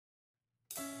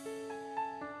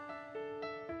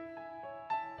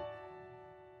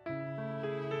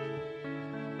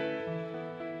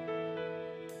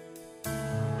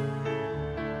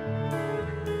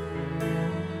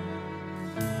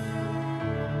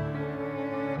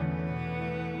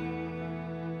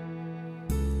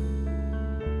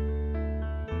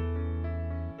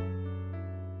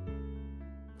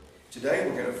Today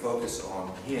we're going to focus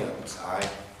on hymns. I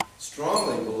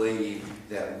strongly believe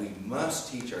that we must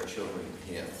teach our children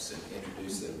hymns and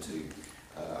introduce them to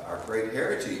our great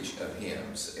heritage of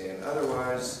hymns. And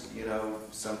otherwise, you know,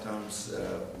 sometimes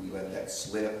we let that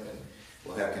slip, and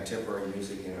we'll have contemporary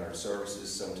music in our services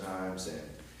sometimes, and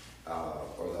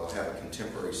or they'll have a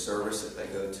contemporary service that they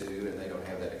go to, and they don't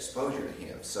have that exposure to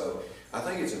hymns. So I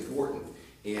think it's important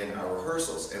in our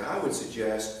rehearsals, and I would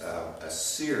suggest a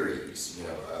series,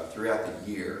 throughout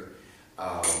the year.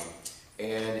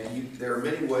 There are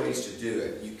many ways to do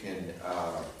it. You can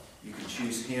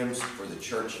choose hymns for the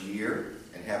church year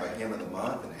and have a hymn of the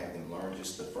month and have them learn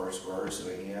just the first verse of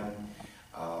a hymn.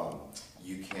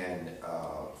 You can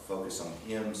focus on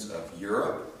hymns of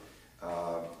Europe,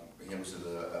 hymns of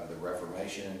the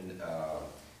Reformation,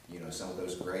 some of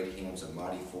those great hymns of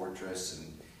Mighty Fortress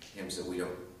and hymns that we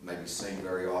don't maybe sing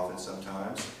very often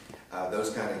sometimes,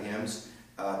 those kind of hymns.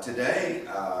 Today,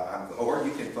 or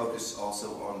you can focus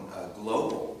also on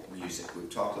global music. We've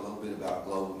talked a little bit about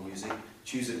global music.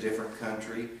 Choose a different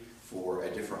country for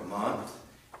a different month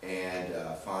and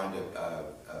find a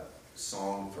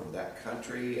song from that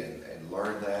country and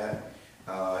learn that.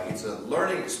 It's a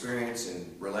learning experience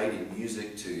in relating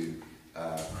music to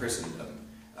Christendom,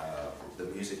 the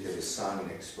music that is sung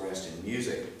and expressed in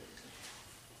music.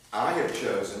 I have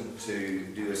chosen to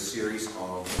do a series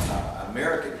on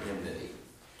American hymnody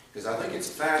because I think it's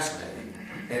fascinating,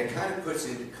 and it kind of puts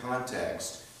into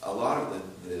context a lot of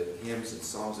the hymns and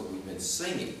songs that we've been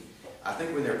singing. I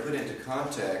think when they're put into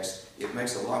context, it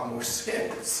makes a lot more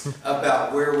sense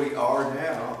about where we are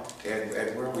now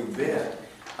and where we've been.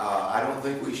 I don't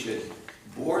think we should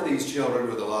bore these children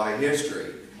with a lot of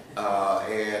history.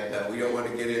 And we don't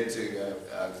want to get into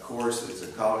a course that's a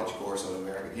college course on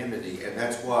American hymnody, and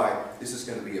that's why this is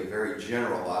going to be a very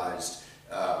generalized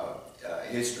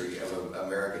history of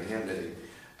American hymnody.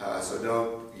 So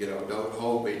don't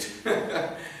hold me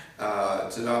to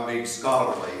not being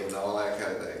scholarly and all that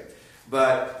kind of thing.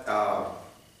 But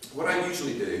what I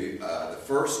usually do, the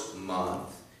first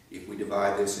month, if we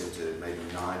divide this into maybe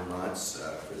 9 months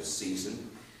for the season,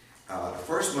 the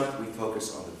first month we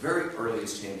focus on the very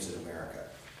earliest hymns in America.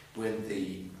 When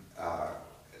the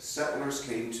settlers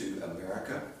came to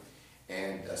America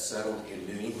and settled in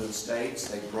New England states,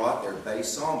 they brought their Bay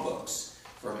songbooks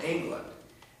from England.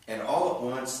 And all at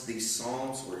once, these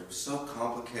songs were so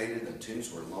complicated, the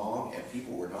tunes were long, and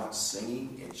people were not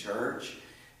singing in church,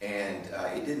 and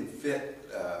it didn't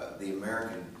fit the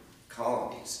American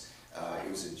colonies. It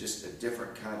was just a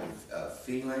different kind of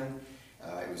feeling.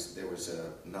 There was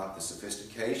not the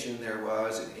sophistication there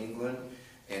was in England,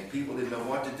 and people didn't know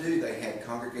what to do. They had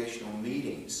congregational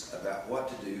meetings about what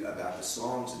to do about the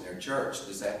songs in their church.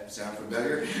 Does that sound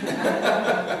familiar?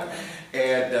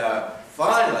 And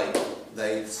finally,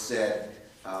 they said,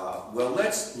 well,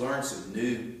 let's learn some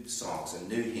new songs and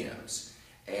new hymns.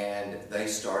 And they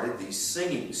started these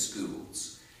singing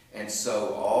schools. And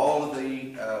so all of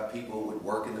the people would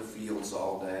work in the fields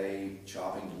all day,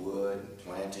 chopping wood,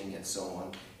 planting, and so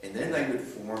on. And then they would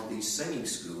form these singing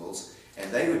schools,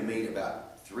 and they would meet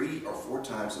about 3 or 4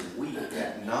 times a week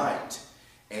at night.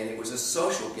 And it was a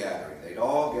social gathering. They'd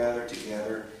all gather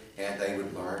together, and they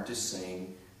would learn to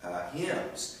sing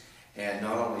hymns. And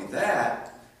not only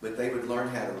that, but they would learn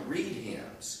how to read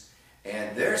hymns.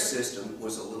 And their system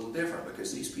was a little different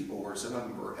because these people some of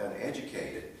them were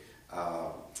uneducated.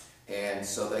 And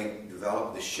so they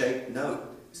developed the shape note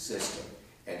system,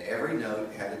 and every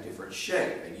note had a different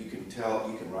shape, and you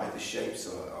can write the shapes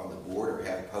on the board or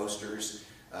have posters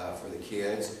for the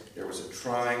kids. There was a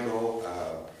triangle,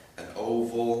 an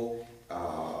oval,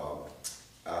 a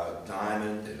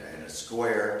diamond, and a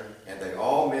square, and they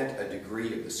all meant a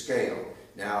degree of the scale.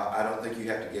 Now, I don't think you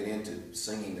have to get into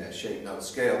singing that shape note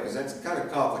scale because that's kind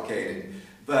of complicated,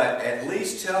 but at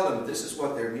least tell them this is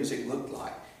what their music looked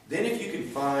like. Then if you can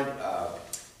find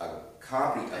a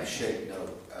copy of shape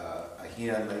note, a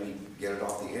hymn, maybe get it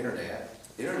off the internet.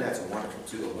 The internet's a wonderful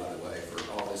tool, by the way, for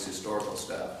all this historical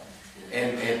stuff.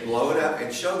 And blow it up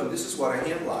and show them this is what a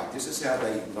hymn like. This is how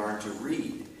they learn to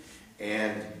read.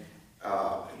 And,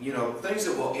 things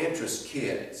that will interest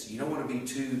kids. You don't want to be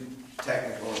too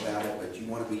technical about it, but you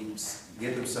want to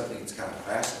give them something that's kind of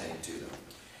fascinating to them.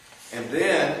 And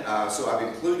then, so I've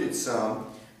included some.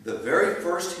 The very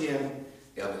first hymn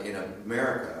in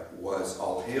America was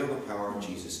All Hail the Power of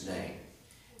Jesus' Name.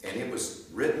 And it was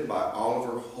written by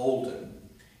Oliver Holden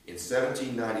in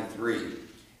 1793.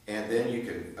 And then you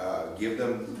could give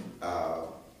them,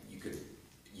 you could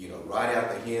write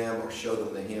out the hymn or show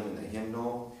them the hymn in the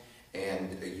hymnal.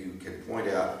 And you could point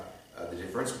out the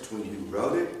difference between who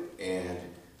wrote it and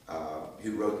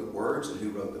who wrote the words and who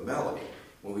wrote the melody.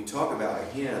 When we talk about a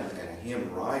hymn and a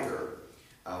hymn writer,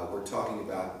 we're talking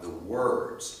about the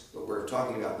words, but we're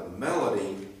talking about the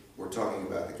melody, we're talking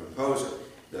about the composer.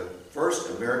 The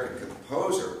first American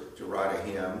composer to write a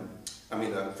hymn,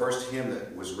 the first hymn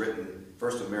that was written,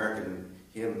 first American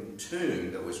hymn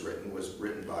tune that was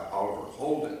written by Oliver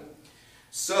Holden.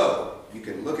 So you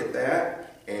can look at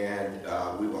that, and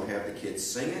we will have the kids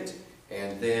sing it,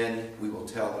 and then we will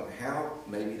tell them how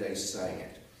maybe they sang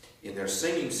it. In their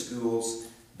singing schools,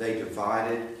 they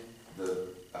divided the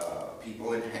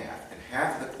people in half, and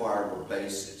half of the choir were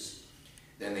basses.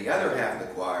 Then the other half of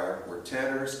the choir were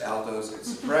tenors, altos, and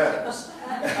sopranos.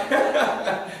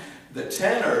 The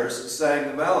tenors sang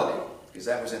the melody, because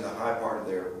that was in the high part of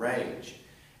their range.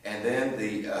 And then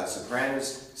the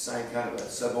sopranos sang kind of a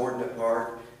subordinate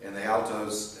part, and the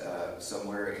altos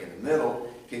somewhere in the middle.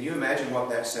 Can you imagine what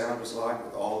that sound was like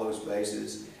with all those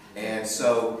basses? And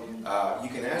so you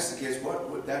can ask the kids, what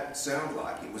would that sound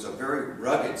like? It was a very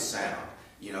rugged sound.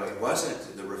 It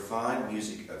wasn't the refined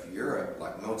music of Europe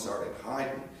like Mozart and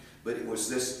Haydn, but it was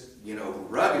this,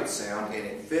 rugged sound, and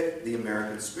it fit the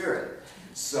American spirit.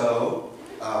 So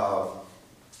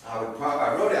I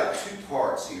wrote out two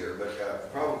parts here,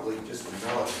 but probably just the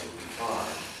melody would be fine.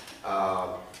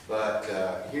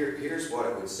 Here's what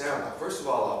it would sound like. First of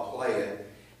all, I'll play it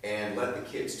and let the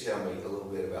kids tell me a little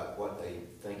bit about what they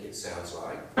think it sounds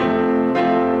like.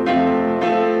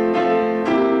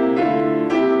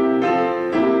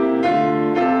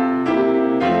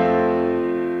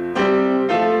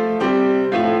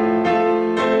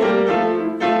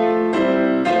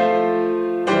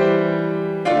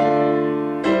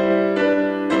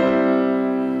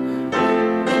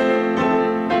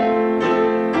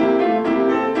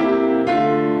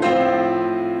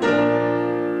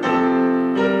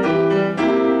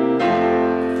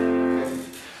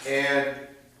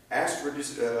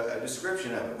 A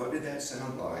description of it. What did that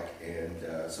sound like? And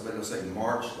somebody will say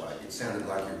march like. It sounded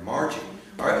like you're marching.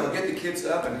 All right, we'll get the kids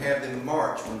up and have them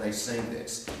march when they sing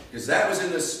this. Because that was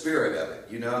in the spirit of it.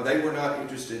 They were not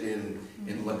interested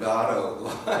in legato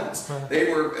lines.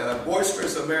 They were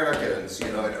boisterous Americans,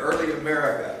 in early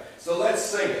America. So let's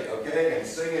sing it, okay? And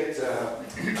sing it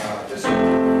just,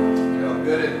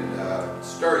 good and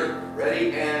sturdy.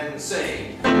 Ready and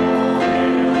sing.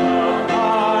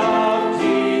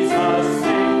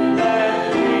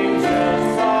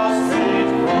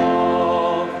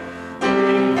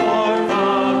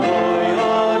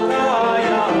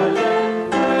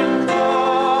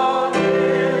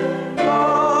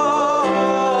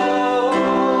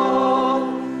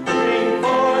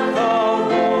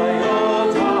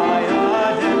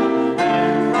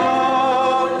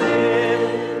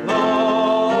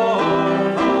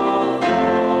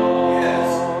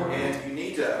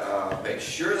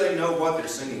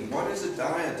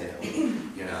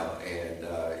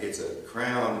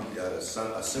 Crown, a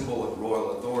symbol of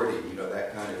royal authority,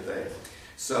 that kind of thing.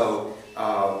 So,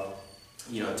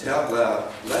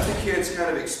 let the kids kind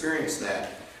of experience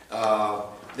that.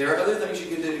 There are other things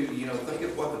you can do. Think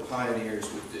of what the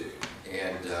pioneers would do,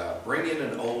 and bring in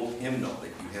an old hymnal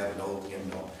if you have an old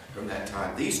hymnal from that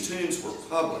time. These tunes were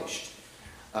published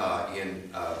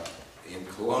in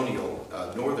colonial,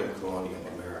 northern colonial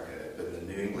America, in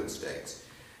the New England states.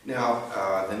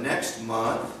 Now, the next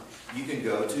month, you can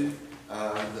go to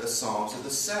the Songs of the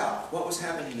South. What was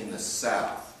happening in the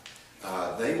South?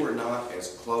 They were not as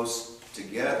close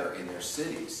together in their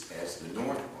cities as the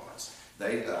North was.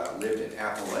 They lived in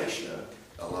Appalachia,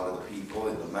 a lot of the people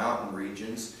in the mountain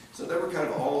regions, so they were kind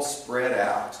of all spread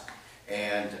out.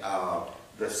 And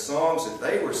the songs that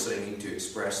they were singing to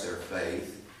express their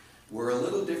faith were a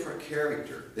little different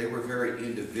character. They were very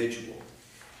individual.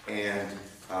 And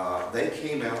they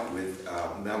came out with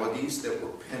melodies that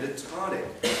were pentatonic.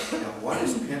 Now, what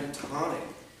is pentatonic?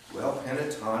 Well,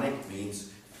 pentatonic means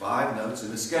 5 notes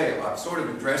in a scale. I'm sort of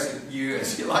addressing you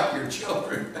as you like your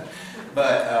children.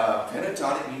 But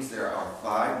pentatonic means there are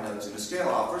 5 notes in a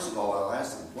scale. First of all, I'll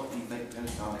ask them, what do you think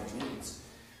pentatonic means?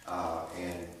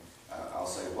 And I'll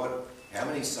say, how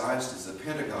many sides does the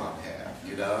pentagon have?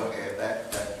 And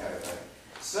that kind of thing.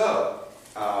 So,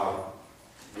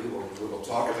 we will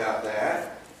talk about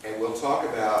that. And we'll talk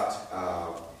about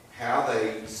how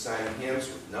they sang hymns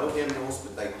with no hymnals,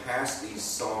 but they passed these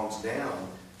songs down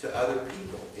to other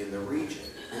people in the region.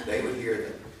 They would hear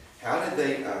them. How did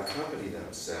they accompany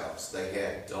themselves? They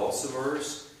had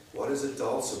dulcimers. What is a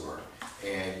dulcimer?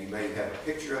 And you may have a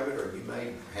picture of it, or you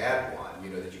may have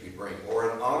one, that you could bring, or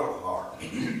an auto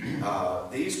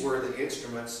harp. These were the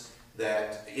instruments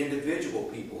that individual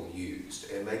people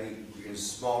used, and maybe in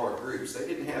smaller groups. They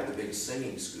didn't have the big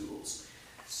singing schools.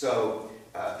 So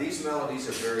these melodies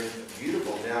are very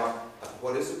beautiful. Now,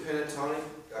 What is a pentatonic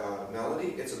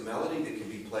melody? It's a melody that can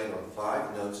be played on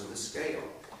 5 notes of the scale.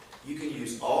 You can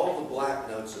use all the black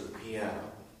notes of the piano.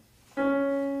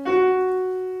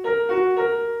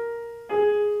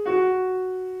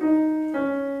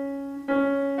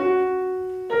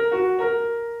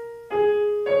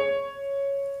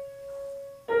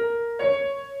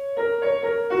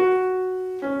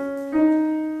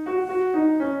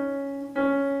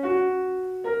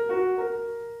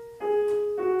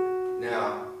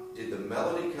 Now, did the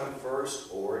melody come first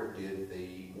or did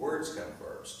the words come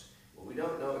first? Well, we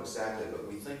don't know exactly, but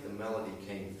we think the melody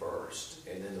came first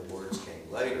and then the words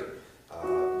came later.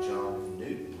 John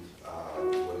Newton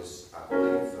was, I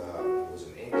believe, was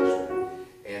an Englishman,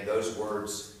 and those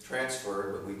words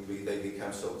transferred, but they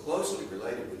become so closely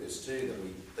related with this too that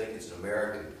we think it's an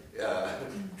American,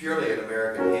 purely an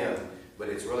American hymn, but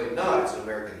it's really not. It's an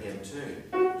American hymn tune.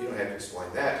 You don't have to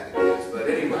explain that to the kids, but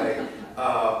anyway,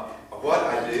 what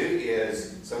I do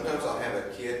is sometimes I'll have a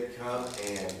kid come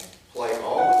and play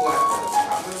all the black notes.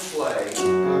 I'm going to play,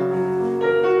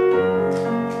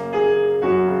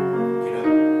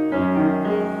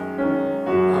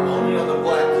 I'm only on the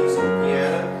black keys of the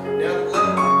piano. Now,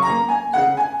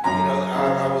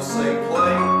 I will say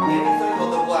play anything on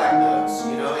the black notes,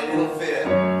 and it'll fit.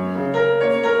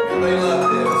 And they love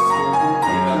this.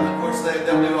 Of course,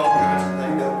 they'll do all kinds of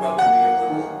things. They'll probably be a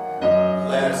little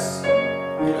less,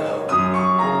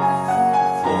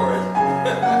 florid.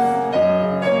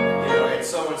 And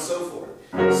so on and so forth.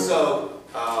 So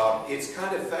it's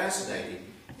kind of fascinating.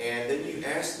 And then you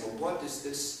ask them, well, what does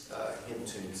this hymn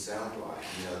tune sound like?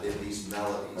 These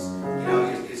melodies.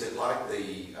 Is it like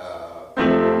the?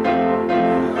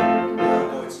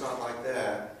 No, it's not like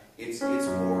that. It's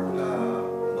more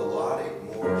melodic,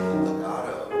 more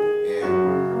legato,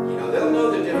 and they'll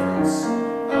know the difference.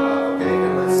 Okay,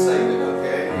 and let's sing it.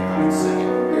 Okay, I can sing it.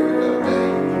 Here we go,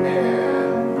 Dave.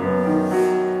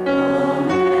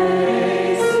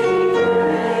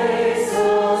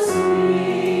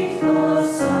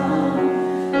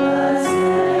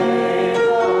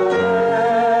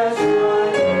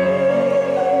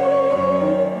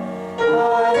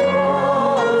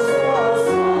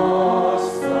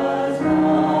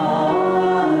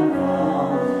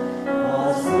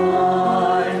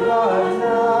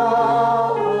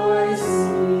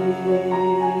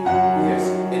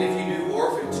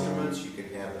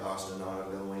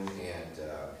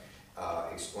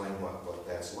 Explain what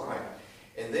that's like.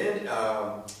 And then,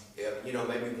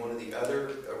 maybe one of the other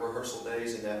rehearsal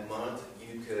days in that month,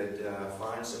 you could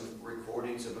find some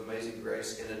recordings of Amazing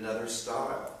Grace in another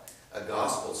style, a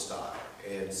gospel style,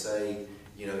 and say,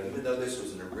 even though this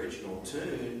was an original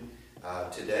tune,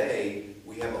 today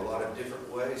we have a lot of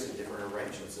different ways and different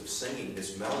arrangements of singing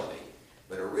this melody.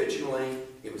 But originally,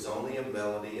 it was only a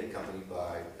melody accompanied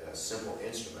by simple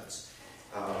instruments.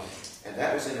 And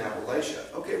that was in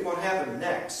Appalachia. Okay, what happened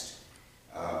next?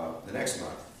 The next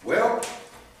month? Well,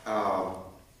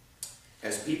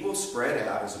 as people spread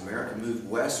out, as America moved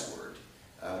westward,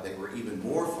 they were even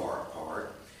more far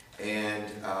apart. And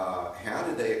how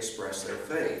did they express their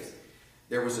faith?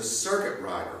 There was a circuit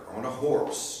rider on a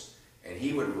horse, and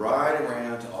he would ride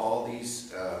around to all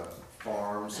these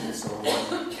farms and so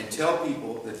on, and tell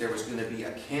people that there was going to be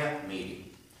a camp meeting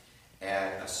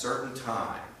at a certain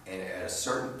time and at a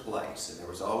certain place, and there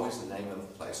was always the name of the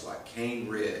place, like Cane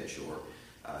Ridge or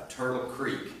Turtle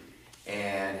Creek,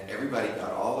 and everybody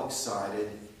got all excited,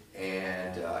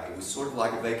 and it was sort of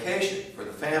like a vacation for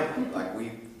the family, like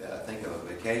we think of a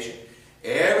vacation.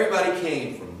 Everybody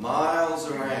came from miles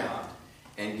around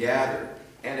and gathered,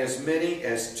 and as many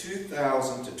as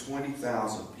 2,000 to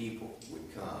 20,000 people would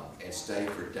come and stay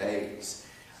for days.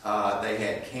 They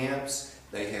had camps,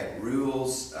 they had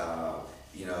rules,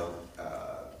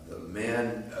 the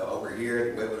men over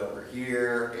here, the women over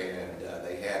here, and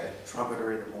they had a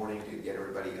trumpeter in the morning to get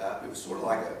everybody up. It was sort of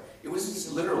like it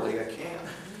was literally a camp.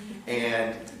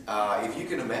 And if you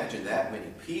can imagine that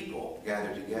many people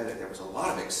gathered together, there was a lot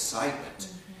of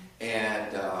excitement.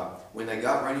 And when they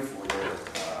got ready for their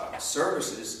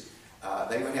services,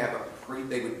 they would have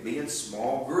they would be in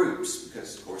small groups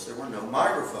because, of course, there were no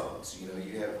microphones. You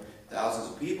have thousands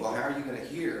of people. How are you going to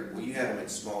hear? Well, you had them in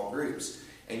small groups,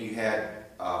 and you had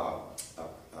a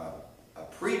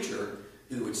preacher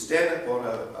who would stand up on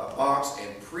a box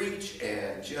and preach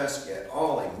and just get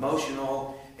all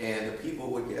emotional, and the people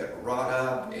would get wrought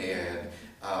up, and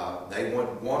they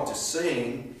would want to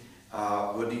sing.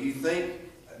 Well, do you think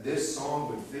this song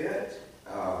would fit?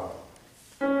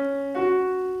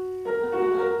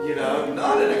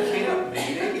 Not in a camp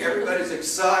meeting. Everybody's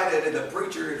excited, and the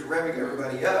preacher is revving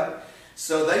everybody up.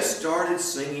 So they started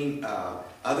singing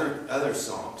other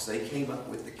songs. They came up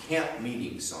with the camp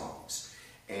meeting songs.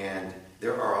 And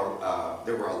there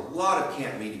were a lot of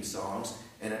camp meeting songs,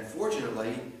 and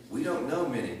unfortunately, we don't know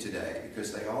many today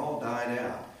because they all died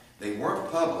out. They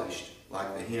weren't published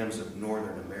like the hymns of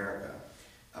Northern America.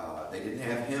 They didn't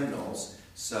have hymnals,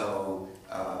 so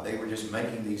they were just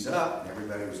making these up, and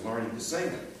everybody was learning to sing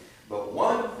them. But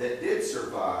one that did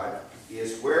survive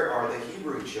is "Where Are the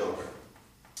Hebrew Children?"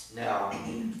 Now,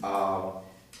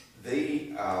 these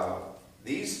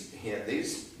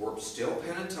were still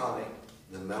pentatonic.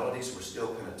 The melodies were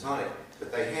still pentatonic,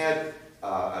 but they had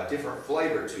a different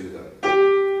flavor to them.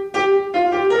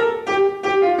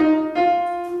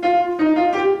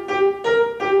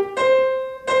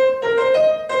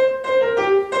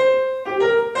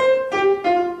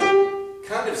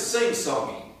 Kind of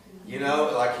sing-songy, you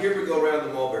know, like "Here We Go Round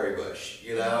the Mulberry Bush,"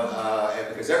 you know, and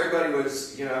because everybody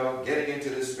was, you know, getting into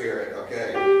the spirit,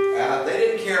 okay. They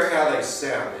didn't care how they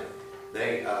sounded.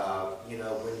 They, you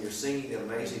know, when you're singing the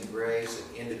Amazing Grace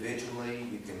and individually,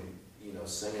 you can, you know,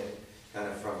 sing it kind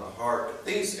of from the heart. But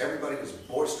these, everybody was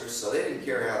boisterous, so they didn't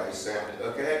care how they sounded,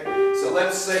 okay? So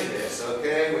let's sing this,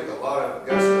 okay, with a lot of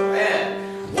gusto.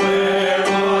 And where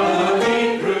are the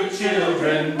Hebrew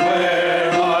children?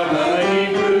 Where are the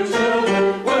Hebrew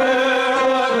children? Where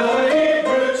are the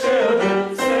Hebrew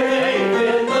children? Safe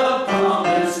in the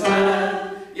promised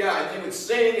land. Yeah, and they would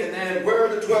sing, and then where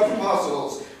are the 12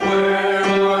 apostles? Where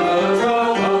are the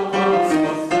 12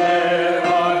 apostles? Where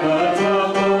are the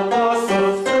 12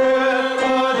 apostles? Where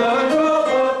are the 12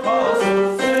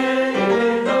 apostles?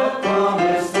 Singing the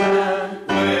promised land.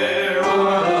 Where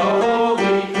are the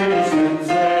holy Christians?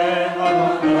 Where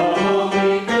are the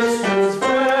holy Christians?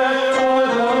 Where are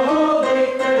the holy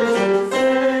Christians?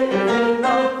 Singing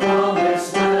the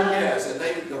promised land. Yes, and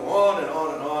they would go on and on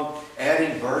and on,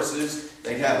 adding verses.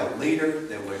 They'd have a leader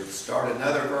that would start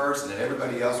another verse, and then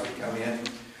everybody else would come in.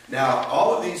 Now,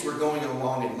 all of these were going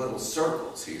along in little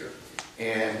circles here.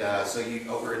 And so you,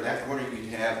 over in that corner, you'd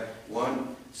have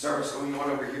one service going on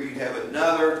over here. You'd have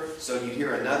another. So you'd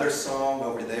hear another song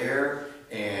over there.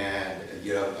 And,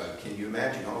 you know, can you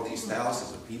imagine all these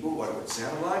thousands of people, what it would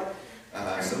sound like?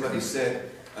 Somebody said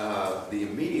the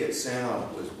immediate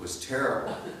sound was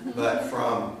terrible. But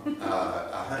from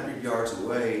 100 yards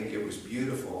away, it was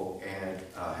beautiful. And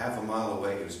half a mile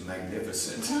away, it was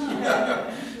magnificent.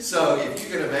 So if you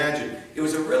can imagine, it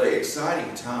was a really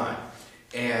exciting time.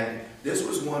 And this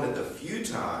was one of the few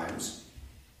times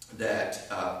that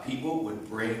people would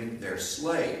bring their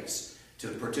slaves to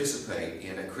participate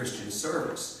in a Christian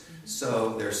service.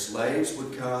 So their slaves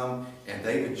would come, and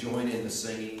they would join in the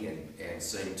singing and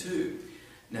sing too.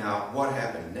 Now, what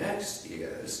happened next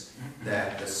is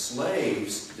that the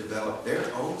slaves developed their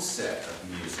own set of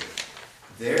music.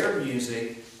 Their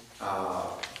music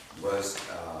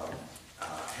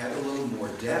had a little more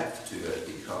depth to it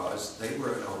because they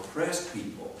were an oppressed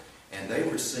people, and they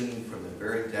were singing from the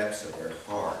very depths of their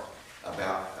heart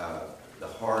about the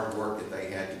hard work that they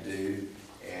had to do.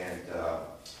 And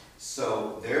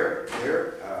so their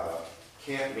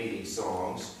camp meeting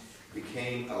songs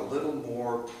became a little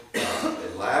more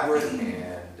elaborate,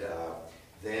 and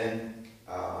then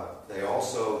they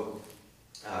also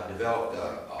developed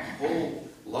a whole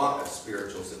lot of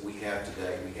spirituals that we have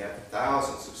today. We have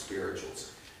thousands of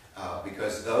spirituals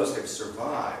because those have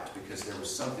survived, because there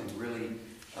was something really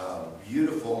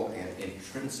beautiful and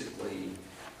intrinsically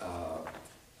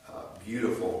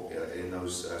beautiful in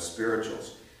those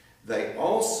spirituals. They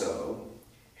also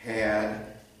had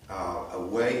a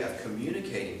way of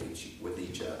communicating with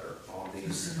each other on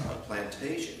these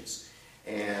plantations.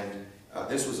 And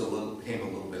this was came a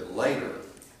little bit later,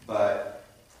 but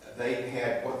they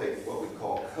had what we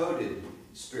call coded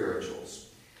spirituals.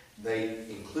 They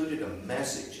included a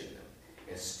message in them.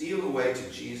 And "Steal Away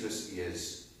to Jesus"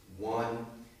 is one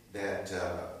that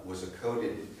was a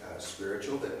coded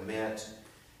spiritual that meant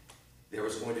there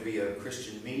was going to be a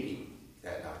Christian meeting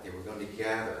that night. They were going to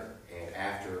gather, and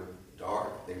after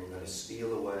dark, they were going to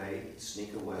steal away,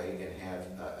 sneak away, and have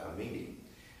a meeting.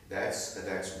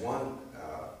 That's one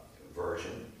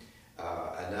version.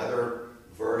 Another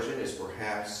version is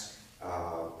perhaps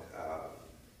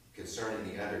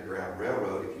concerning the Underground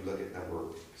Railroad. If you look at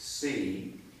number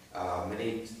C,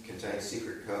 many contain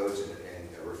secret codes and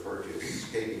refer to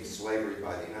escaping slavery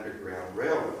by the Underground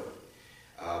Railroad.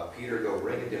 Peter, go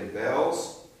ringing them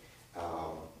bells.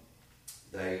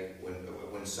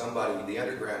 When somebody, the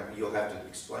Underground, you'll have to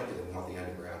explain to them what the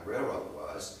Underground Railroad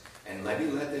was, and maybe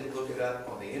let them look it up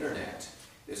on the internet.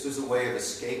 This was a way of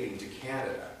escaping to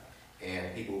Canada,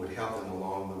 and people would help them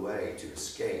along the way to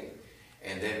escape.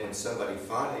 And then when somebody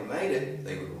finally made it,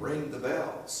 they would ring the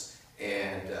bells,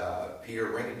 and Peter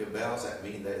ringing the bells, that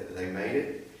means that they made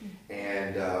it.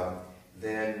 And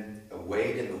then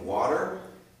wade in the water,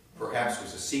 perhaps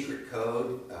was a secret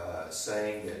code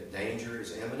saying that danger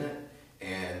is imminent,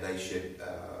 and they should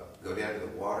go down to the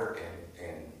water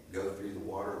and go through the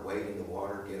water, wade in the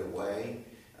water, get away,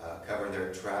 cover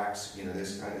their tracks,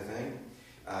 this kind of thing.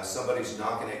 Somebody's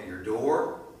knocking at your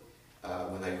door.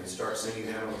 When they start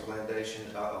singing down on the plantation,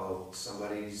 uh-oh,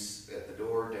 somebody's at the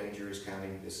door, danger is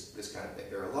coming, this kind of thing.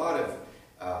 There are a lot of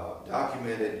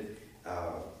documented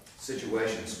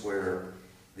situations where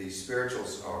the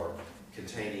spirituals are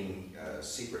containing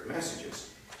secret messages.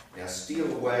 Now, Steal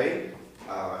Away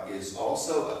is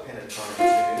also a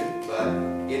pentatonic tune, but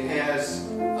it has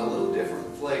a little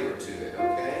different flavor to it,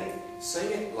 okay?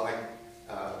 Sing it like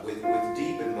with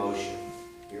deep emotion.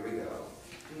 Here we go.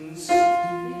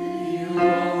 Steal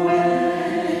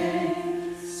away,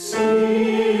 steal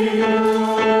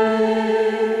away,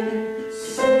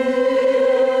 steal away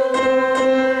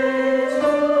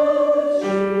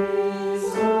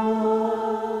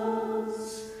to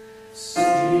Jesus.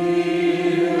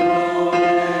 Steal away,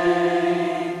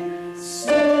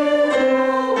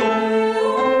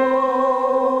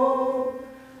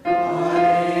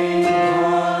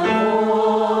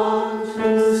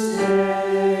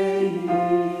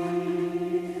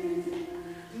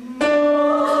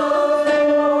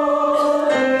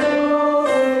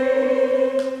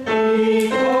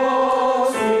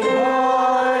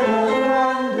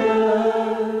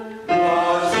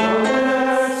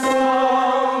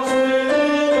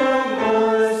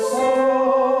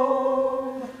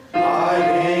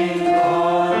 I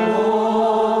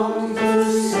long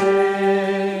to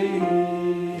stay.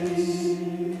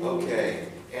 Okay,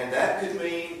 and that could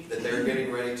mean that they're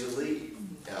getting ready to leave.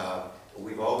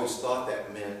 We've always thought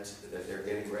that meant that they're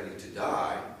getting ready to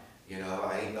die.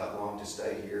 I ain't got long to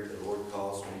stay here. The Lord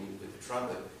calls me with the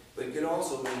trumpet. But it could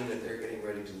also mean that they're getting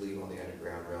ready to leave on the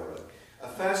Underground Railroad. A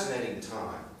fascinating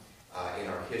time in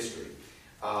our history.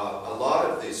 A lot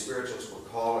of the spirituals were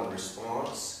call and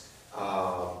response,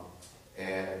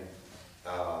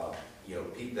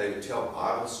 they would tell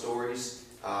Bible stories.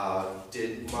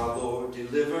 Did my Lord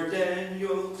deliver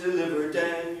Daniel, deliver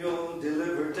Daniel,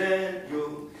 deliver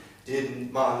Daniel?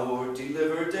 Didn't my Lord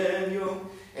deliver Daniel?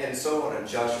 And so on. And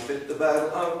Joshua fit the battle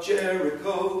of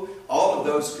Jericho. All of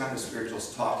those kind of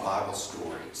spirituals taught Bible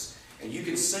stories. And you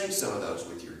can sing some of those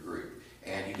with your group.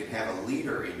 And you can have a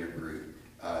leader in your group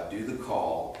do the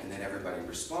call, and then everybody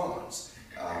responds.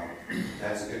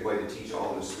 That's a good way to teach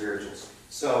all those spirituals.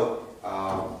 So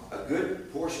a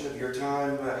good portion of your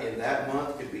time in that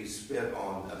month could be spent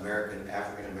on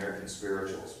African-American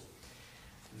spirituals.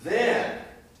 Then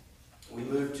we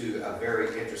move to a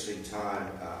very interesting time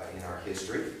in our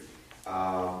history.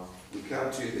 We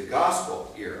come to the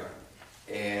gospel era,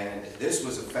 and this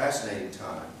was a fascinating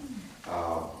time.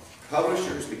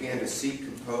 Publishers began to seek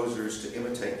composers to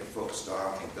imitate the folk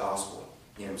style, and gospel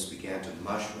hymns began to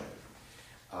mushroom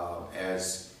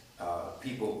as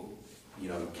people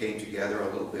came together a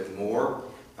little bit more.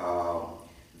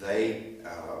 They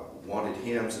wanted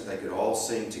hymns that they could all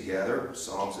sing together,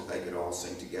 songs that they could all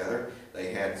sing together.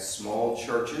 They had small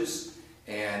churches,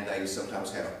 and they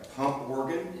sometimes had a pump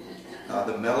organ.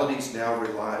 The melodies now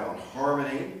relied on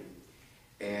harmony,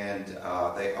 and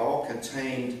they all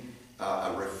contained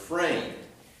a refrain,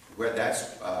 where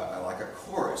that's like a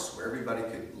chorus, where everybody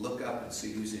could look up and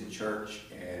see who's in church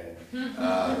and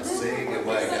sing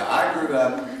away. Now, I grew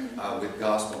up with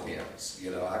gospel hymns.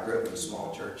 I grew up in a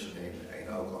small church in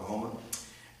Oklahoma,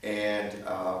 and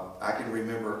I can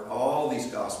remember all these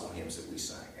gospel hymns that we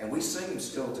sang, and we sing them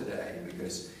still today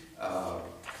because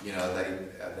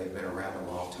they've been around a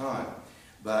long time.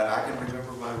 But I can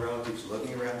remember my relatives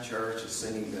looking around church and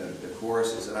singing the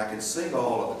choruses, and I can sing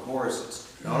all of the choruses,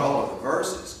 not all of the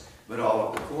verses, but all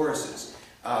of the choruses.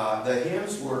 The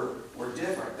hymns were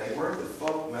different. They weren't the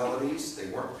folk melodies. They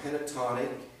weren't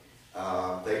pentatonic.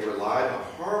 They relied on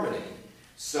harmony.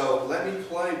 So let me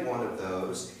play one of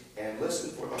those and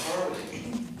listen for the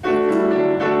harmony.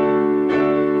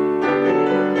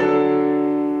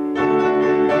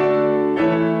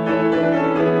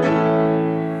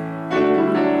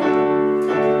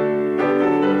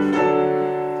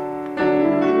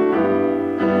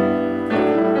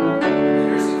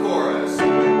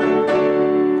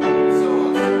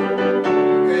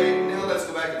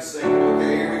 Glory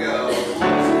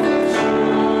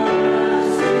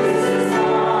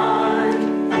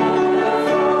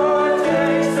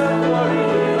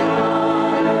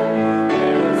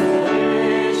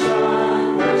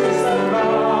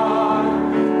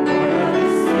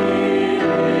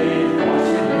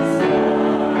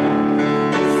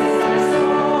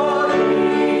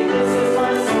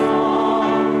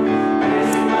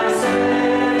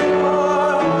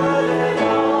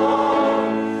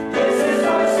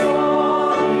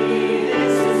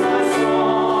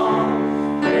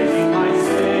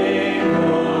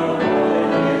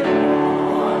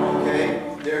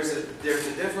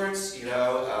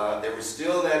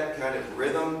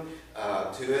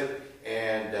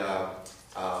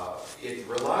it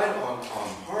relied on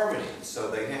harmony, so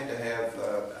they had to have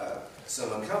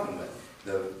some accompaniment.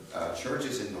 The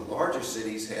churches in the larger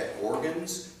cities had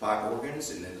organs, pipe organs,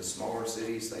 and in the smaller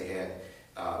cities they had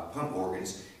pump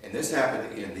organs. And this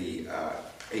happened in the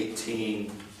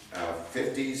 1850s,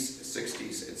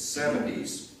 60s, and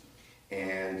 70s.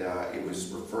 And it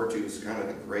was referred to as kind of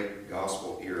the Great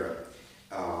Gospel Era.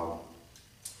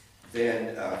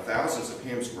 Then thousands of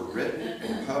hymns were written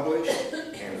and published,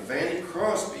 and Fanny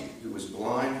Crosby, who was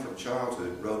blind from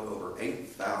childhood, wrote over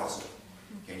 8,000.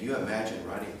 Can you imagine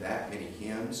writing that many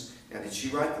hymns? Now, did she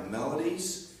write the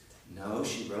melodies? No,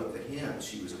 she wrote the hymns.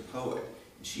 She was a poet,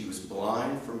 and she was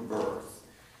blind from birth.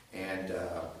 And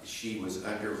she was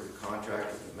under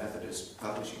contract with the Methodist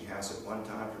Publishing House at one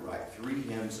time to write 3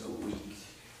 hymns a week.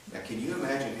 Now, can you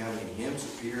imagine how many hymns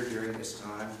appeared during this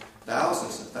time?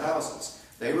 Thousands and thousands.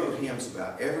 They wrote hymns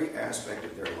about every aspect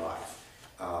of their life.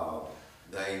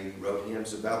 They wrote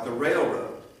hymns about the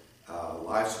railroad,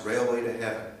 life's railway to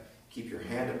heaven. Keep your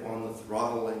hand upon the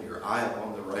throttle and your eye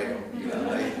upon the rail. You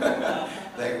know,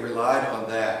 they relied on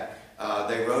that.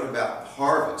 They wrote about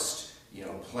harvest, you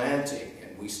know, planting,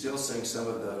 and we still sing some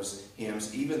of those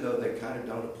hymns, even though they kind of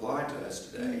don't apply to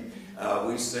us today.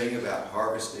 We sing about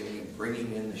harvesting and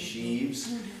bringing in the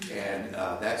sheaves and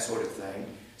that sort of thing.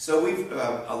 So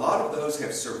a lot of those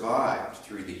have survived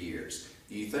through the years.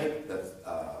 Do you think that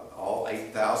all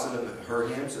 8,000 of her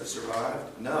hymns have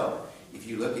survived? No. If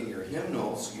you look in your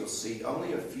hymnals, you'll see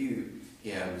only a few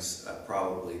hymns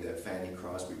probably that Fanny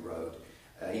Crosby wrote.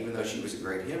 Even though she was a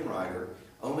great hymn writer,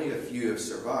 only a few have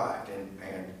survived,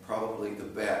 and probably the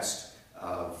best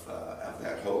of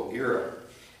that whole era.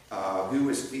 Who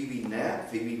was Phoebe Knapp?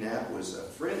 Phoebe Knapp was a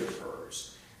friend of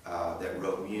hers that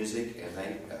wrote music, and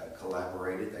they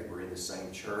collaborated. They were in the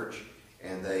same church,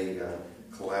 and they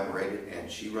collaborated,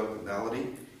 and she wrote the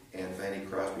melody, and Fanny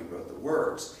Crosby wrote the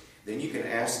words. Then you can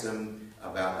ask them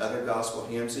about other gospel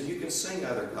hymns, and you can sing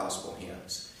other gospel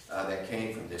hymns that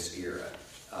came from this era.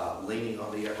 Leaning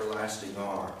on the Everlasting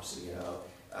Arms, you know.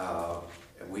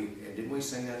 Didn't we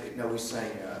sing that? No, we sang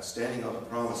Standing on the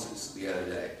Promises the other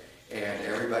day. And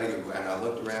I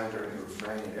looked around during the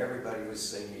refrain, and everybody was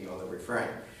singing on the refrain.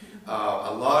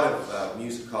 A lot of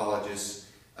musicologists,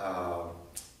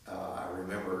 I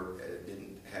remember,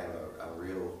 didn't have a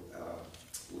real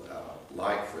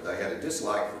they had a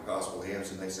dislike for gospel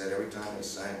hymns, and they said every time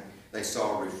they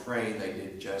saw a refrain, they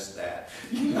did just that.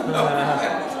 I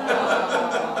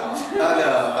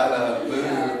know,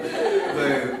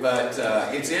 boo. But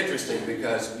it's interesting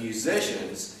because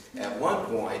musicians, at one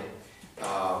point,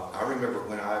 I remember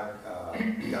when I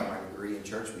got my degree in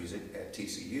church music at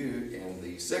TCU in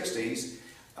the 60s,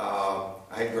 I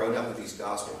had grown up with these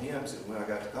gospel hymns, and when I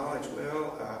got to college,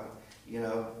 you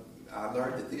know, I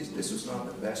learned that this was not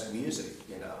the best music,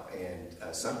 you know, and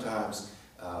sometimes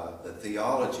the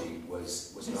theology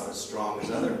was not as strong as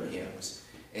other hymns,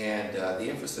 and the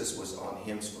emphasis was on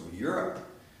hymns from Europe,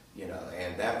 you know,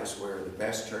 and that was where the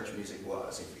best church music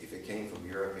was. If it came from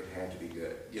Europe, it had to be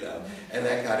good, you know, and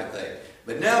that kind of thing.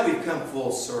 But now we've come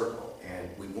full circle, and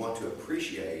we want to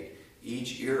appreciate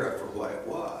each era for what it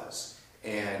was.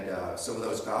 And some of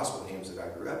those gospel hymns that I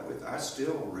grew up with, I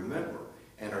still remember,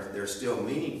 and they're still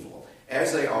meaningful,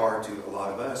 as they are to a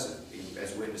lot of us,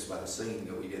 as witnessed by the singing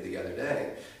that we did the other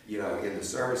day, you know, in the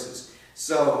services.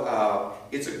 So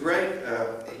it's a great,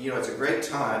 it's a great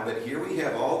time. But here we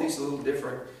have all these little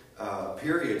different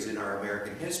periods in our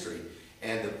American history,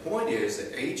 and the point is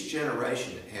that each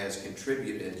generation has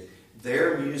contributed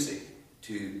their music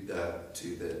to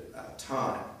the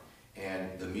time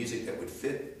and the music that would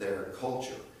fit their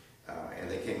culture, and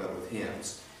they came up with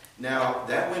hymns. Now,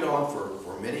 that went on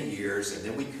for many years, and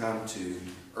then we come to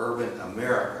urban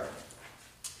America.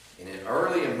 And in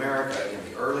early America,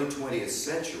 in the early 20th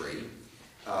century,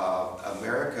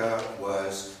 America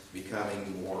was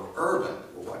becoming more urban.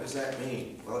 Well, what does that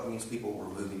mean? Well, it means people were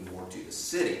moving more to the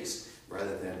cities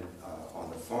rather than on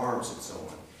the farms and so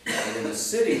on. And in the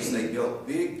cities, they built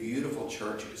big, beautiful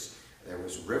churches. There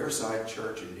was Riverside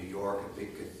Church in New York, a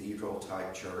big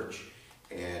cathedral-type church.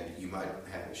 And you might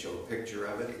have to show a picture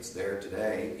of it. It's there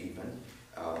today, even.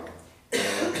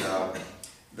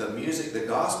 The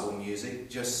gospel music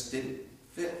just didn't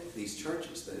fit these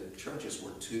churches. The churches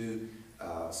were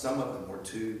some of them were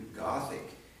too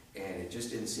gothic, and it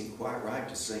just didn't seem quite right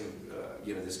to sing,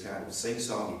 this kind of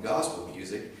sing-songy gospel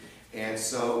music. And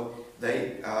so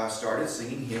they started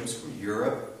singing hymns from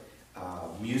Europe.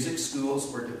 Music schools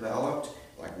were developed,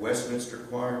 like Westminster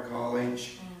Choir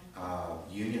College.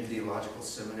 Union Theological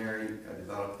Seminary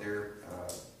developed their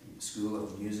School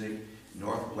of Music.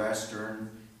 Northwestern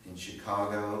in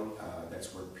Chicago,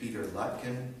 that's where Peter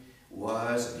Lutkin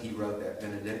was, and he wrote that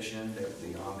benediction,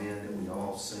 the Amen that we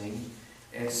all sing.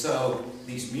 And so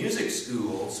these music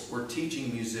schools were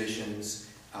teaching musicians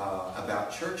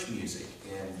about church music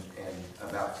and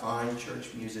about fine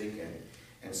church music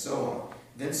and so on.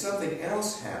 Then something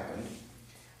else happened.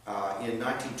 In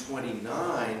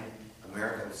 1929,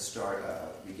 America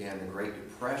began the Great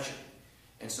Depression.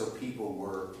 And so people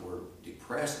were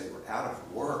depressed, they were out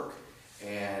of work,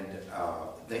 and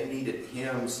they needed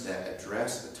hymns that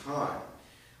addressed the time.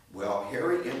 Well,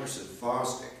 Harry Emerson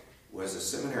Fosdick was a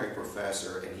seminary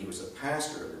professor, and he was a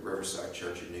pastor of the Riverside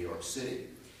Church in New York City.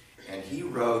 And he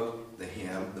wrote the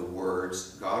hymn, the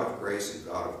words, God of grace and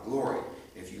God of glory.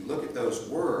 If you look at those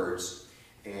words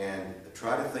and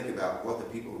try to think about what the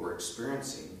people were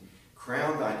experiencing,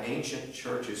 crown thine ancient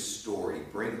church's story,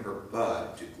 bring her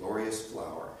bud to glorious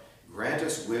flower. Grant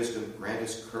us wisdom, grant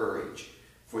us courage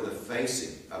for the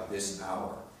facing of this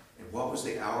hour. And what was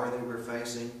the hour they were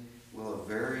facing? Well, a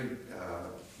very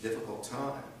difficult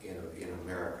time in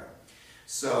America.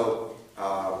 So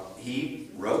he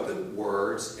wrote the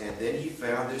words, and then he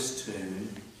found this tune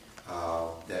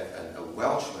that a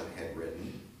Welshman had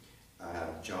written,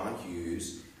 John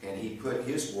Hughes, and he put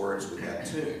his words with that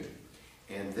tune.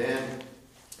 And then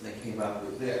they came up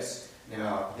with this.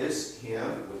 Now, this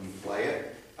hymn, when you play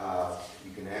it,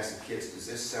 you can ask the kids, does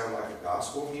this sound like a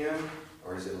gospel hymn,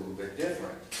 or is it a little bit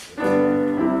different?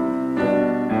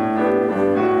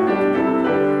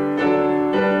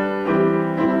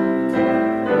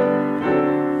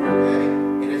 Okay,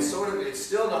 and it's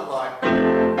still not like,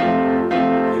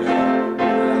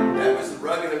 that was the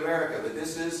rugged America, but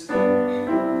this is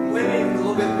living a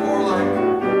little bit more like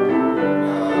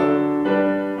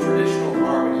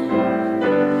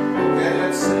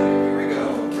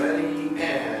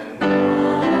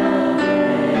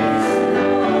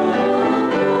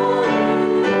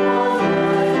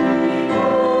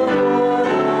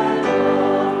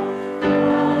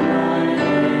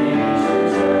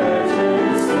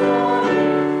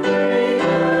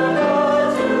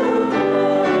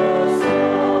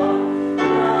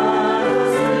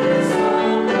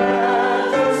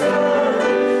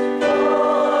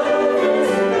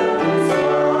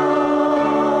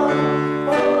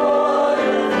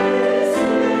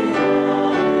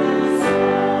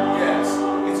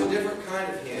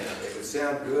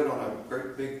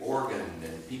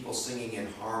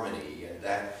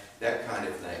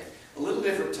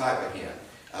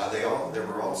there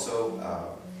were also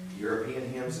European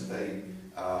hymns that they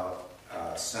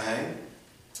sang.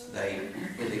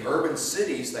 In the urban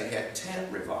cities, they had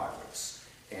tent revivals,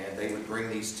 and they would bring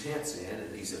these tents in,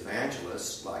 and these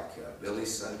evangelists like Billy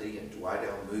Sunday and Dwight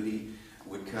L. Moody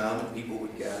would come, and people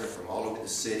would gather from all over the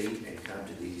city and come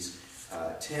to these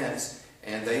tents,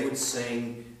 and they would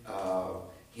sing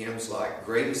hymns like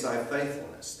 "Great is Thy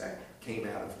Faithfulness." That came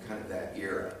out of kind of that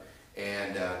era.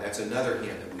 And that's another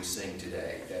hymn that we sing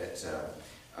today. That is a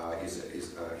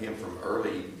hymn from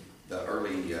the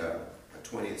early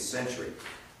 20th century.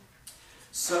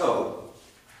 So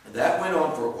that went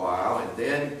on for a while, and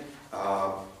then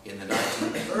in the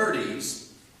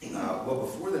 1930s,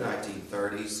 before the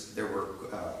 1930s, there were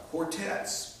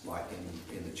quartets like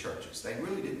in the churches. They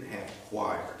really didn't have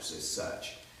choirs as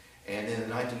such. And in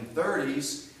the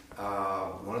 1930s,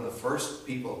 one of the first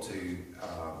people to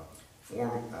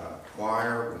form a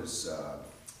choir was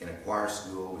in a choir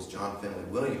school was John Finley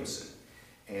Williamson.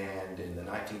 And in the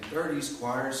 1930s,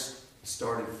 choirs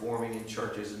started forming in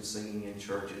churches and singing in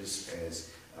churches as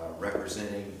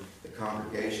representing the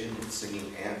congregation and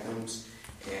singing anthems.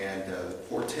 And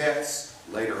quartets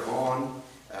later on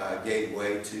gave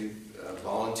way to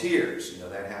volunteers.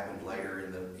 That happened later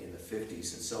in the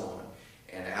 50s and so on.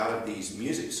 And out of these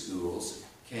music schools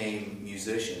came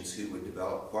musicians who would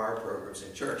develop choir programs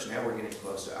in church. Now we're getting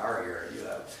close to our era,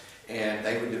 and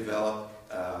they would develop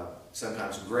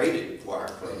sometimes graded choir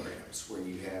programs where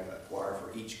you have a choir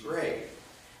for each grade.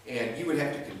 And you would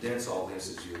have to condense all this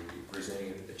as you're presenting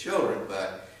it to the children,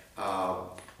 but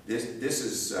this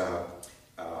is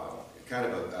kind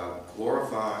of a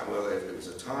glorifying, well, it was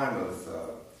a time of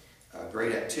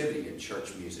great activity in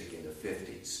church music in the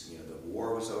 50s. The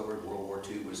war was over, World War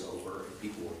II was over, and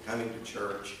people were coming to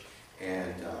church,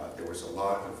 and there was a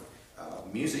lot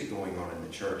of music going on in the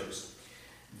churches.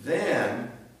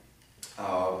 Then,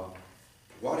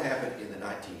 what happened in the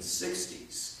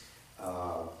 1960s?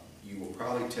 You will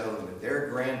probably tell them that their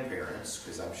grandparents,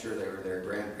 because I'm sure they were their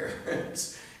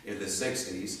grandparents in the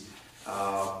 60s,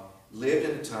 lived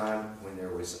in a time when there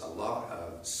was a lot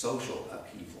of social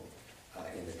upheaval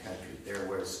in the country. There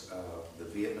was the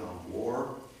Vietnam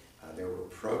War, there were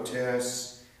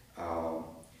protests,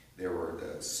 there were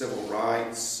the civil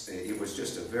rights. It was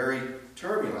just a very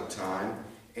turbulent time,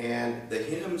 and the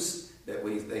hymns that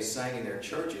they sang in their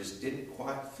churches didn't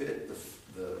quite fit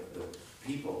the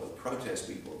people, the protest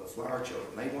people, the flower children.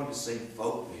 They wanted to sing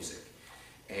folk music,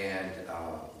 and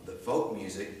the folk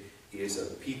music is a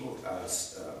people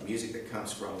music that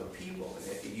comes from the people,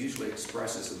 and it usually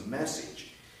expresses a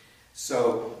message.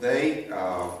 So they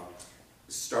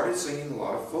started singing a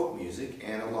lot of folk music,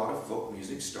 and a lot of folk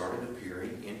music started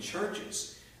appearing in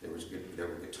churches. There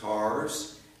were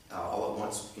guitars all at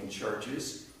once in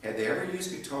churches. Had they ever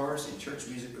used guitars in church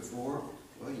music before?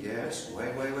 Well, yes, way,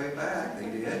 way, way back they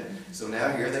did. So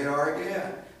now here they are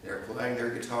again. They're playing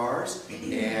their guitars,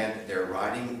 and they're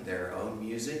writing their own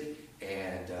music,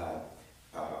 and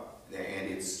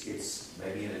it's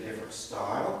maybe in a different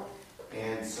style.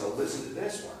 And so listen to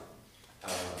this one.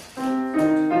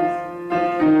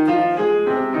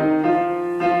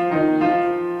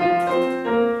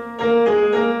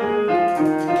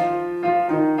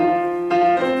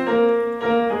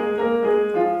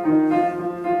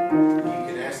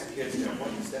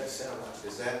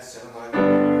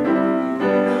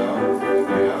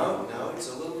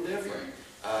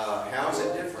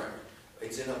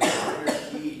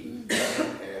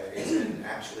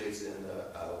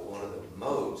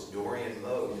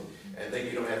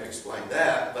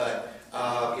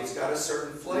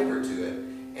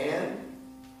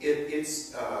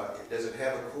 Does it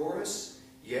have a chorus?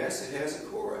 Yes, it has a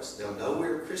chorus. They'll know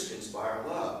we're Christians by our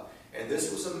love. And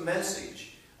this was a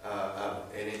message,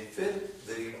 and it fit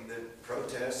the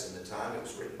protests and the time. It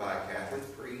was written by a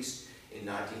Catholic priest in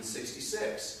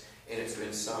 1966. And it's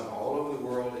been sung all over the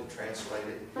world and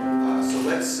translated. So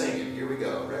let's sing it. Here we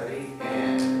go. Ready?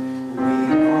 And we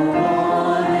are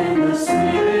one in the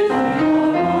Spirit. We are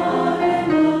one in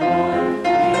the Lord. We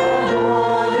are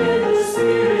one in the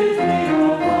Spirit.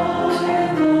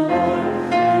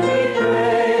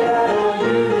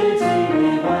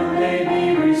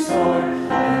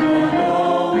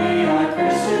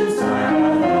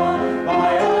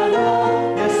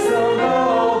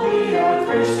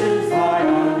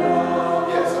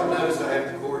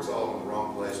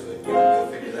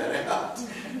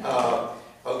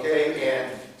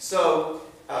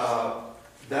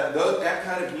 That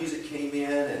kind of music came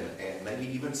in, and maybe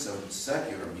even some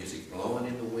secular music, Blowing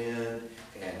in the Wind,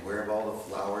 and Where Have All the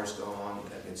Flowers Gone,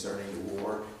 concerning the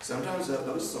war. Sometimes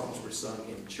those songs were sung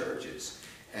in churches,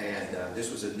 and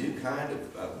this was a new kind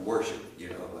of worship,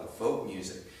 folk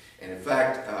music. And in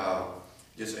fact,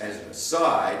 just as an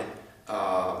aside,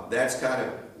 that's kind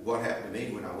of what happened to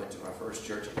me when I went to my first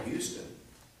church in Houston.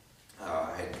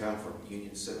 I had come from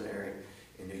Union Seminary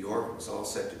in New York and was all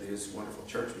set to do this wonderful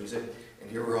church music. And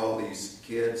here were all these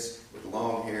kids with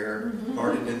long hair,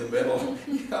 parted in the middle,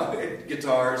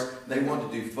 guitars. They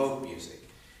wanted to do folk music.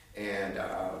 And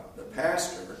the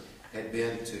pastor had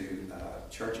been to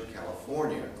a church in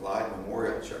California, Glide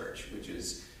Memorial Church, which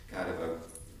is kind of a,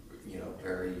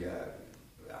 very,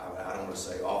 I don't want to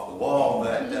say off the wall,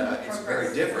 but it's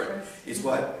very different. It's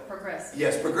what? Progressive.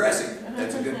 Yes, progressive.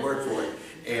 That's a good word for it.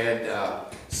 And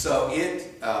so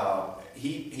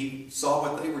he saw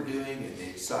what they were doing and the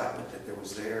excitement that there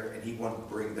was there, and he wanted to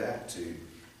bring that to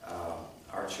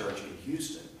our church in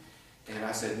Houston. And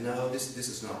I said, no, this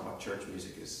is not what church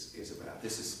music is about.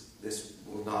 This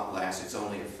will not last. It's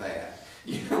only a fad,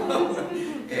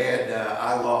 And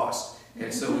I lost.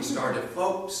 And so we started a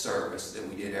folk service that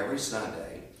we did every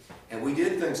Sunday, and we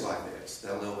did things like this.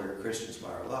 They'll know we're Christians by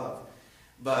our love.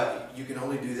 But you can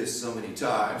only do this so many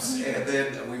times, and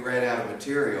then we ran out of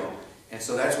material. And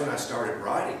so that's when I started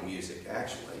writing music,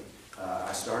 actually.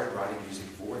 I started writing music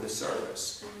for the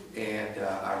service. And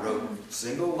I wrote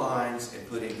single lines and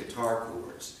put in guitar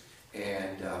chords.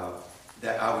 And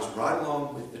that I was right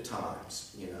along with the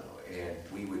times, and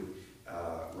we would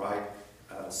write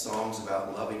songs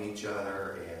about loving each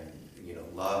other and,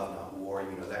 love, not war,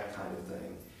 that kind of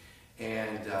thing.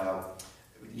 And,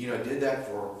 did that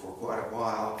for quite a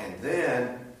while. And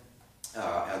then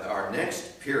our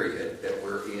next period that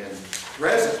we're in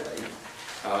presently,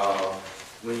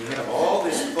 when you have all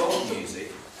this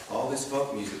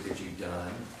folk music that you've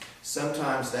done,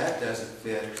 sometimes that doesn't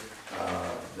fit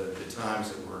the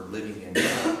times that we're living in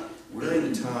now. We're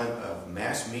in the time of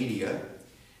mass media,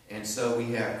 and so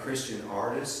we have Christian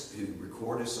artists who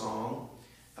record a song.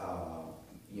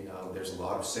 There's a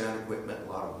lot of sound equipment,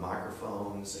 a lot of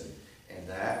microphones, and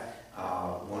that.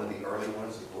 One of the early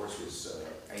ones, of course, was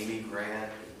Amy Grant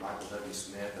and Michael W.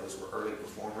 Smith. Those were early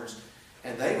performers.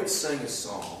 And they would sing a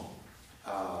song,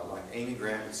 like Amy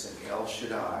Grant would sing El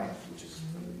Shaddai, which is,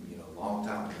 a long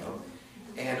time ago.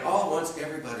 And all at once,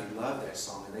 everybody loved that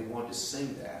song, and they wanted to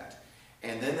sing that.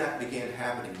 And then that began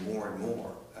happening more and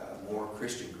more. More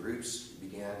Christian groups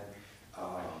began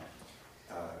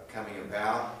coming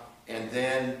about. And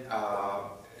then,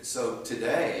 so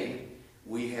today,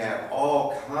 we have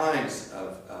all kinds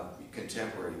of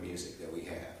contemporary music that we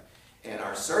have. And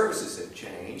our services have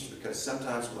changed because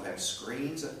sometimes we'll have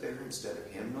screens up there instead of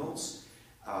hymnals.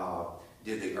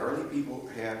 Did the early people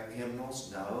have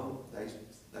hymnals? No.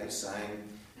 They sang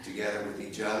together with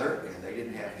each other, and they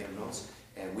didn't have hymnals.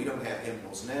 And we don't have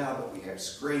hymnals now, but we have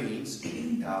screens.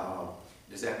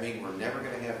 Does that mean we're never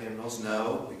going to have hymnals?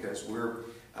 No, because we're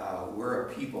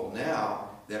a people now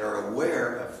that are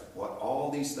aware of what all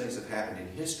these things have happened in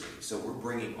history. So we're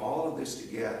bringing all of this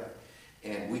together,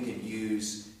 and we can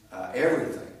use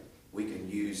everything. We can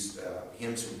use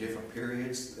hymns from different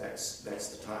periods. That's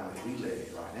the time that we live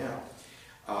in right now.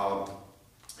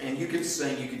 And you can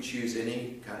sing, you can choose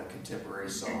any kind of contemporary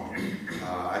song.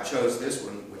 I chose this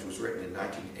one, which was written in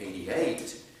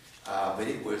 1988, but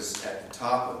it was at the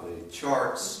top of the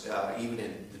charts even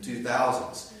in the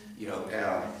 2000s. You know,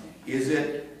 is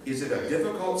it a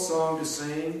difficult song to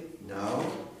sing? No.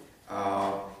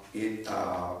 It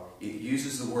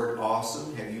uses the word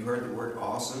awesome. Have you heard the word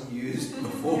awesome used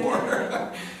before?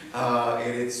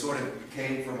 And it sort of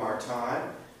came from our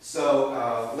time. So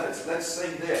let's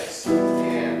sing this,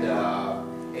 and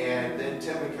then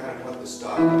tell me kind of what the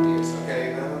style is.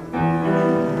 Okay.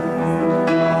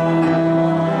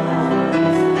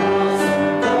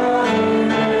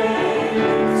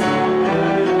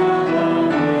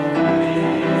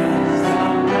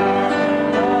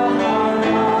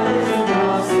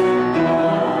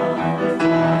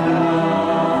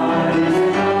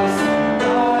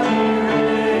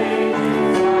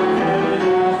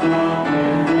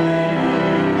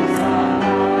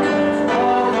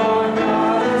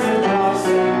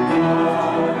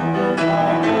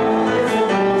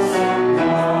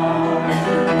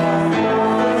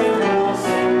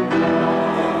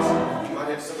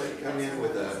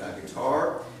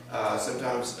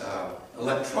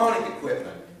 Electronic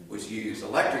equipment was used,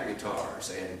 electric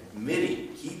guitars and MIDI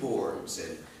keyboards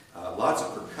and lots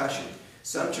of percussion.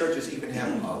 Some churches even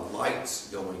have lights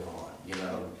going on, you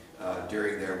know,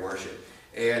 during their worship.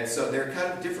 And so there are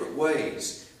kind of different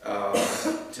ways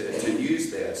to use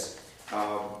this.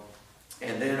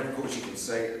 And then, of course, you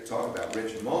can talk about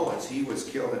Richard Mullins. He was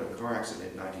killed in a car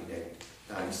accident in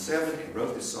 1997 and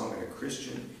wrote this song at a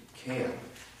Christian camp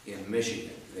in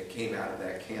Michigan that came out of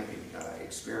that camping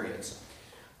experience.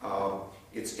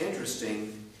 It's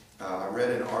interesting. I read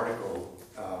an article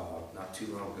not too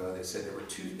long ago that said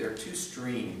there are two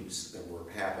streams that were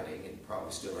happening and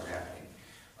probably still are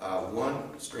happening.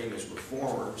 One stream is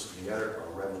reformers, and the other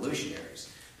are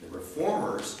revolutionaries. The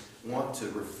reformers want to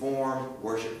reform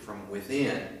worship from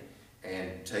within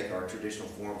and take our traditional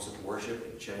forms of worship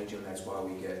and change them. That's why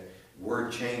we get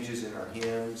word changes in our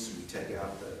hymns. We take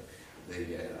out the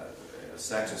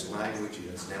sexist language, and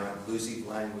it's now inclusive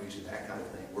language and that kind of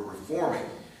thing. We're reforming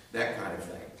that kind of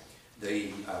thing.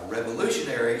 The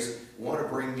revolutionaries want to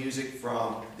bring music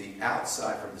from the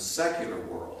outside, from the secular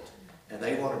world, and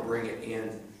they want to bring it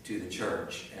into the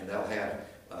church. And they'll have,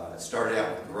 started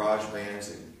out with garage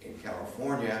bands in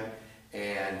California,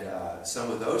 and some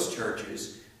of those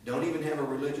churches don't even have a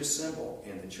religious symbol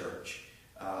in the church.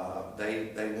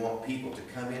 They want people to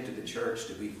come into the church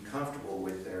to be comfortable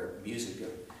with their music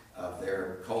of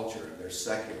their culture, their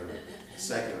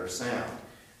secular sound.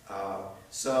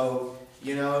 So,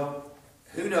 you know,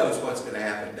 who knows what's going to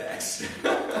happen next?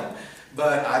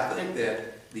 But I think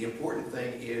that the important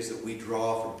thing is that we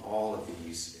draw from all of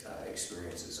these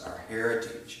experiences, our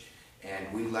heritage,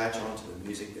 and we latch on to the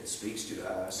music that speaks to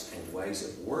us and ways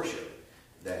of worship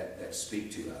that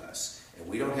speak to us. And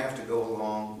we don't have to go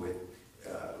along with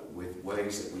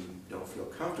ways that we don't feel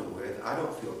comfortable with. I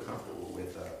don't feel comfortable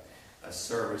with a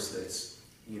service that's,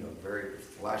 you know, very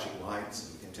flashing lights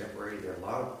and contemporary. There are a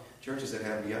lot of churches that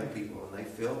have young people and they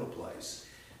fill the place.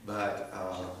 But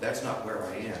that's not where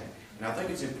I am. And I think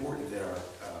it's important that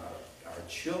our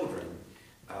children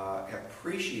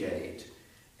appreciate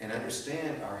and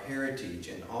understand our heritage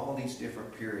and all these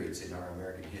different periods in our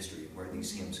American history and where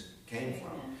these hymns came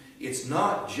from. It's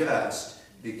not just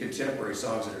the contemporary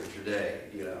songs that are today,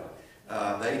 you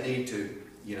know. They need to,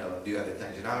 you know, do other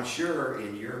things. And I'm sure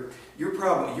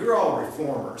you're all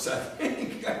reformers, I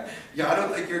think. Yeah, I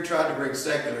don't think you're trying to bring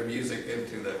secular music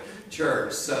into the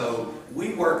church. So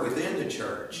we work within the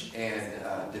church and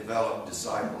develop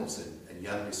disciples and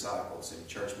young disciples and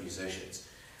church musicians.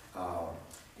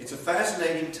 It's a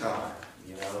fascinating time,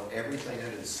 you know. Everything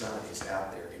under the sun is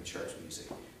out there in church music.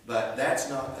 But that's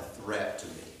not a threat to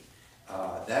me.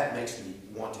 that makes me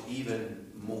want to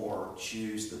even more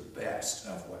choose the best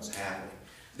of what's happening.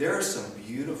 There are some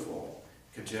beautiful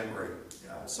contemporary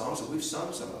songs that we've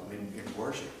sung some of them in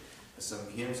worship. Some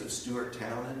hymns of Stuart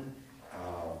Townend,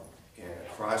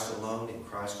 Christ Alone, in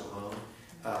Christ Alone.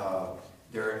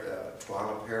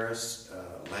 Twyla Paris,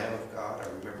 Lamb of God. I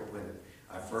remember when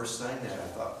I first sang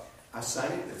that, I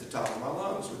sang it at the top of my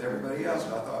lungs with everybody else,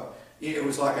 and I thought, it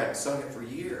was like I'd sung it for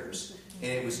years.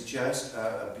 And it was just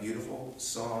a beautiful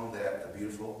song, a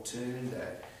beautiful tune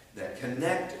that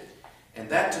connected. And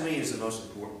that to me is the most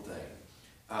important thing.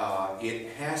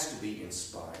 It has to be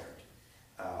inspired.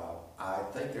 I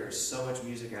think there is so much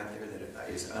music out there that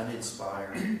is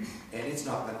uninspired, and it's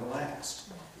not going to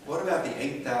last. What about the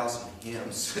 8,000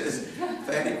 hymns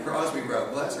Fanny Crosby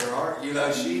wrote? Bless her heart.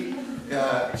 She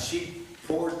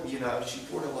poured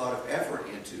a lot of effort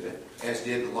into it, as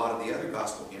did a lot of the other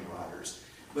gospel hymn writers.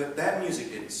 But that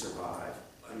music didn't survive.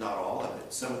 Not all of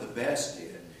it. Some of the best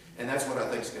did. And that's what I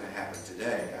think is going to happen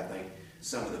today. I think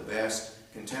some of the best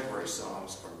contemporary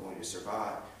songs are going to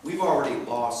survive. We've already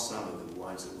lost some of the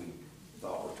ones that we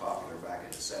thought were popular back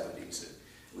in the 70s. And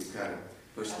we've kind of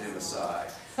pushed them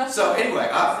aside. So anyway,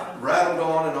 I've rattled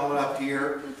on and on up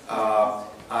here.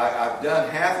 I've done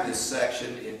half of this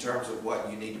section in terms of what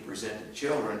you need to present to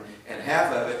children, and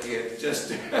half of it is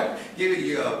just giving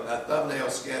you a thumbnail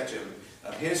sketch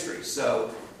of history.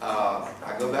 So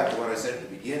I go back to what I said at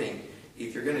the beginning.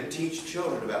 If you're going to teach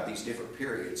children about these different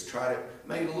periods, try to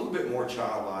make it a little bit more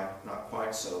childlike, not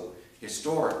quite so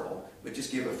historical, but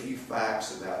just give a few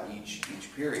facts about each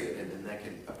period, and then they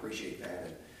can appreciate that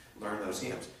and learn those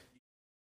hymns.